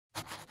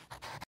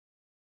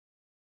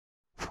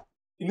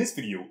In this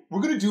video,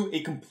 we're going to do a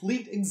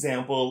complete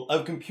example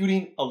of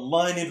computing a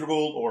line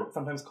integral, or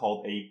sometimes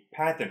called a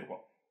path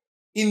integral.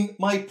 In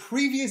my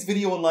previous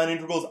video on line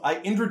integrals, I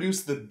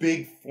introduced the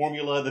big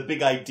formula, the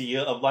big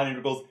idea of line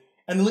integrals,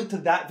 and the link to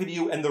that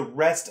video and the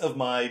rest of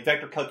my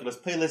vector calculus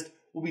playlist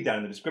will be down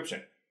in the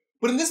description.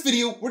 But in this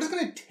video, we're just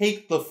going to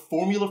take the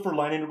formula for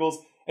line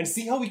integrals and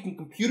see how we can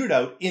compute it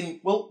out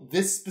in, well,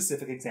 this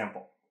specific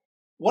example.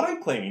 What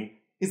I'm claiming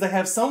is I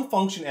have some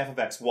function f of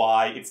x,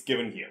 y, it's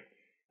given here.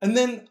 And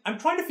then I'm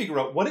trying to figure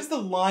out what is the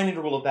line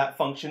integral of that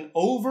function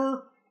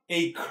over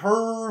a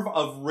curve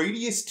of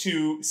radius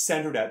 2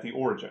 centered at the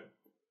origin.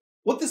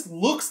 What this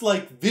looks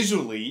like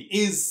visually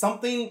is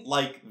something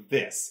like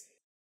this.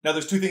 Now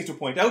there's two things to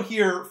point out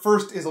here.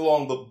 First is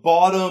along the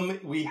bottom,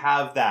 we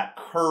have that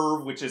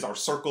curve, which is our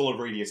circle of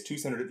radius 2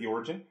 centered at the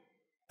origin.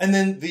 And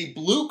then the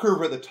blue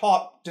curve at the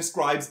top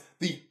describes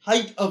the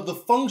height of the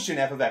function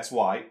f of x,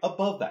 y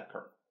above that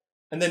curve.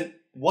 And then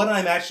what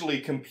I'm actually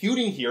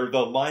computing here,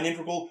 the line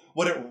integral,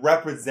 what it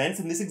represents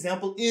in this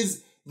example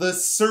is the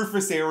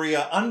surface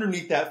area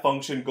underneath that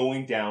function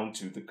going down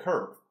to the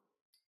curve.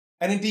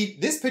 And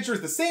indeed, this picture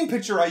is the same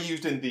picture I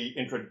used in the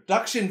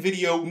introduction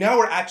video. Now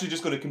we're actually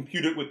just going to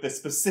compute it with the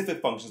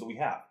specific functions that we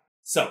have.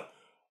 So,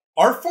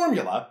 our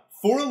formula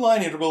for a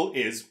line integral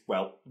is,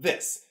 well,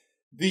 this.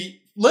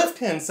 The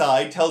left-hand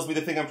side tells me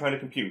the thing I'm trying to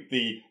compute,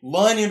 the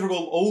line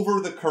integral over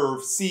the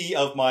curve c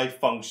of my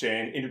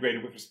function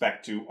integrated with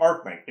respect to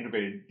arc length,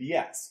 integrated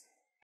dx.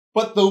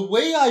 But the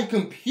way I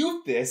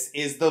compute this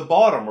is the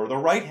bottom, or the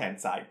right-hand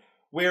side,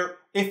 where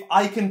if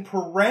I can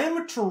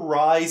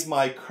parameterize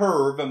my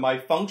curve and my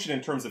function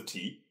in terms of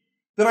t,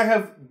 then I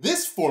have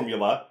this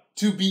formula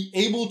to be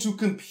able to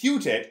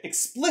compute it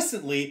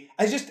explicitly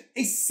as just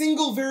a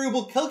single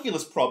variable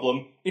calculus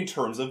problem in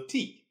terms of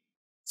t.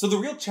 So the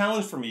real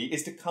challenge for me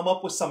is to come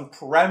up with some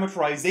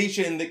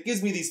parameterization that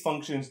gives me these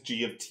functions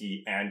g of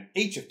t and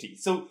h of t.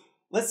 So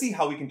let's see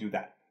how we can do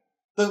that.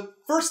 The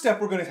first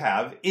step we're going to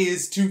have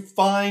is to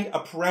find a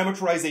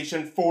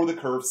parameterization for the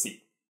curve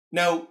c.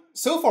 Now,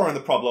 so far in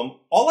the problem,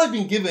 all I've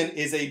been given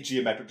is a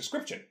geometric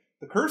description.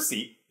 The curve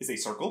c is a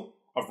circle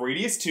of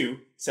radius 2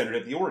 centered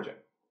at the origin.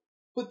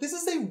 But this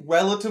is a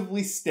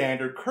relatively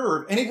standard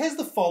curve, and it has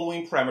the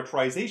following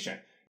parameterization,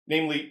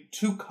 namely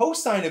 2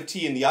 cosine of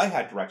t in the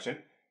i-hat direction,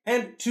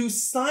 and 2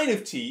 sine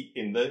of t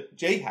in the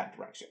j-hat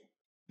direction.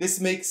 This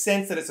makes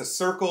sense that it's a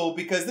circle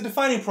because the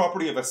defining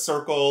property of a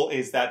circle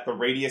is that the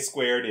radius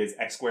squared is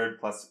x squared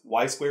plus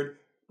y squared.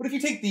 But if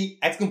you take the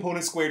x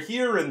component squared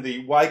here and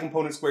the y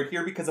component squared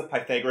here because of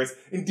Pythagoras,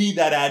 indeed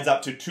that adds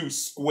up to 2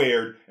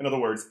 squared, in other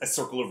words, a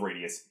circle of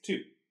radius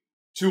 2.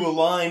 To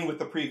align with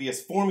the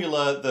previous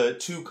formula, the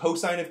 2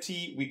 cosine of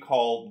t we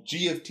call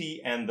g of t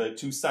and the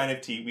 2 sine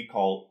of t we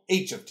call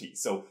h of t.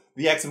 So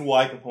the x and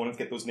y components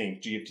get those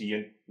names, g of t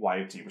and y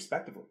of t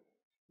respectively.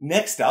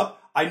 Next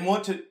up, I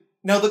want to,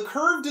 now the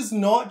curve does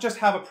not just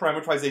have a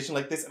parameterization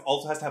like this, it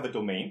also has to have a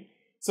domain.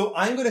 So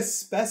I'm going to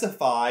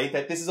specify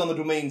that this is on the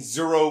domain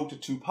 0 to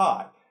 2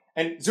 pi.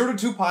 And 0 to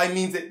 2 pi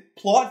means it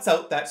plots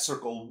out that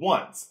circle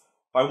once.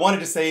 If I wanted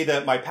to say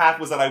that my path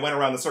was that I went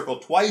around the circle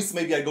twice,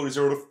 maybe I'd go to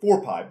 0 to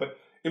 4 pi. But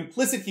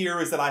implicit here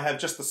is that I have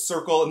just the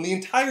circle and the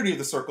entirety of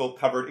the circle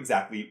covered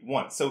exactly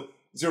once. So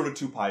 0 to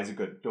 2 pi is a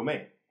good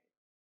domain.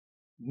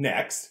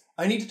 Next,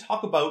 I need to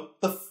talk about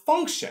the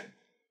function.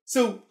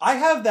 So I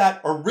have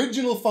that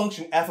original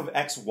function f of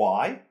x,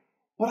 y,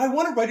 but I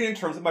want to write it in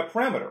terms of my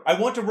parameter. I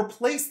want to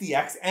replace the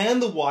x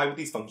and the y with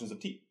these functions of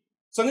t.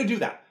 So I'm going to do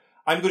that.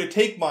 I'm going to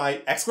take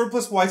my x squared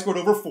plus y squared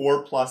over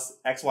 4 plus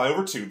xy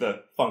over 2,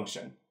 the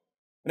function.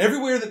 And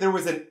everywhere that there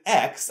was an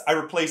x, I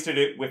replaced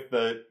it with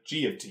the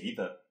g of t,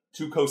 the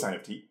 2 cosine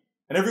of t.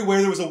 And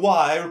everywhere there was a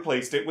y, I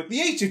replaced it with the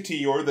h of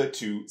t, or the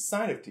 2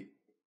 sine of t.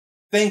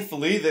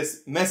 Thankfully,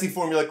 this messy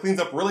formula cleans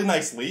up really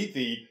nicely.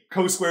 The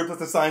cos squared plus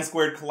the sine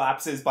squared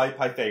collapses by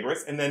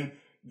Pythagoras, and then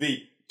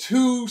the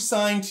 2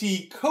 sine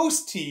t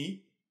cos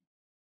t,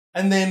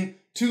 and then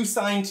 2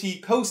 sine t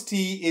cos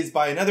t is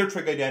by another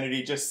trig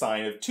identity, just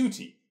sine of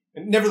 2t.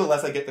 And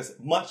nevertheless, I get this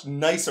much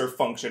nicer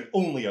function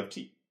only of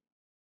t.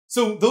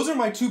 So those are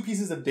my two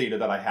pieces of data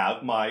that I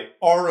have, my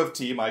r of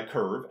t, my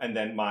curve, and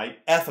then my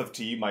f of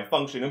t, my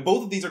function. And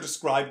both of these are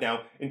described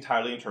now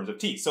entirely in terms of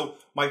t. So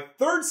my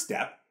third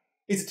step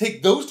is to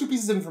take those two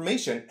pieces of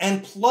information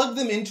and plug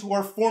them into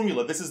our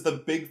formula. This is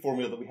the big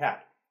formula that we had.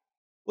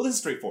 Well, this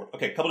is straightforward.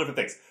 Okay, a couple different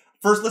things.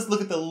 First, let's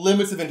look at the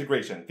limits of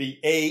integration, the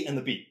a and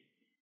the b.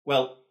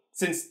 Well,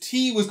 since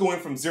t was going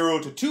from 0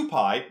 to 2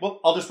 pi,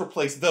 well, I'll just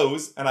replace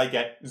those and I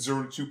get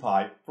 0 to 2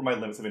 pi for my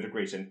limits of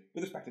integration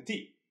with respect to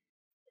t.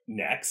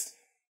 Next,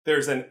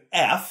 there's an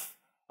f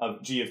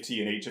of g of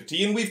t and h of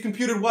t, and we've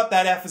computed what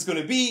that f is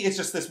going to be. It's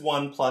just this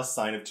 1 plus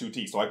sine of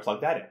 2t, so I plug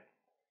that in.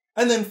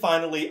 And then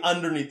finally,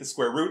 underneath the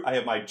square root, I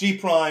have my g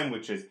prime,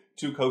 which is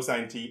 2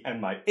 cosine t, and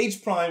my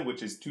h prime,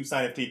 which is 2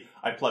 sine of t.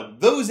 I plug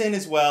those in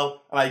as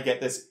well, and I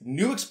get this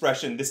new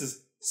expression. This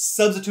is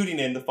substituting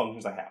in the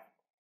functions I have.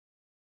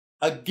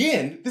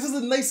 Again, this is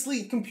a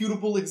nicely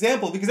computable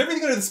example because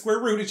everything under the square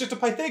root is just a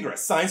Pythagoras.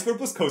 Sine squared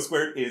plus cos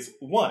squared is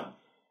 1.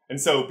 And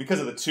so because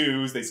of the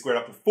 2's, they squared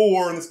up to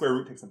 4, and the square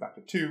root takes them back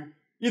to 2.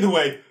 Either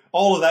way,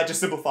 all of that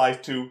just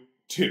simplifies to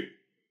 2.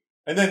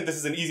 And then this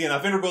is an easy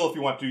enough integral. If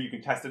you want to, you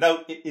can test it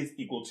out. It is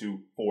equal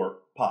to 4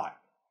 pi.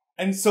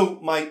 And so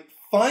my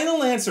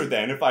final answer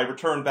then, if I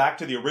return back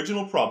to the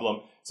original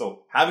problem,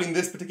 so having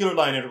this particular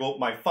line integral,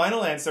 my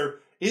final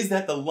answer is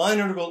that the line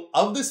integral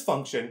of this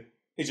function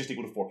is just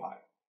equal to 4 pi.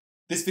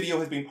 This video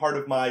has been part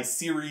of my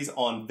series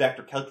on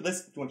vector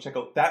calculus. If you want to check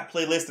out that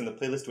playlist and the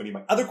playlist to any of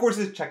my other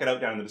courses, check it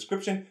out down in the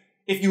description.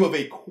 If you have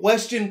a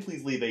question,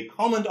 please leave a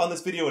comment on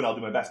this video and I'll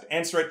do my best to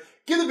answer it.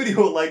 Give the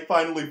video a like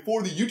finally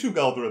for the YouTube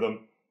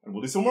algorithm, and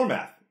we'll do some more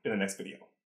math in the next video.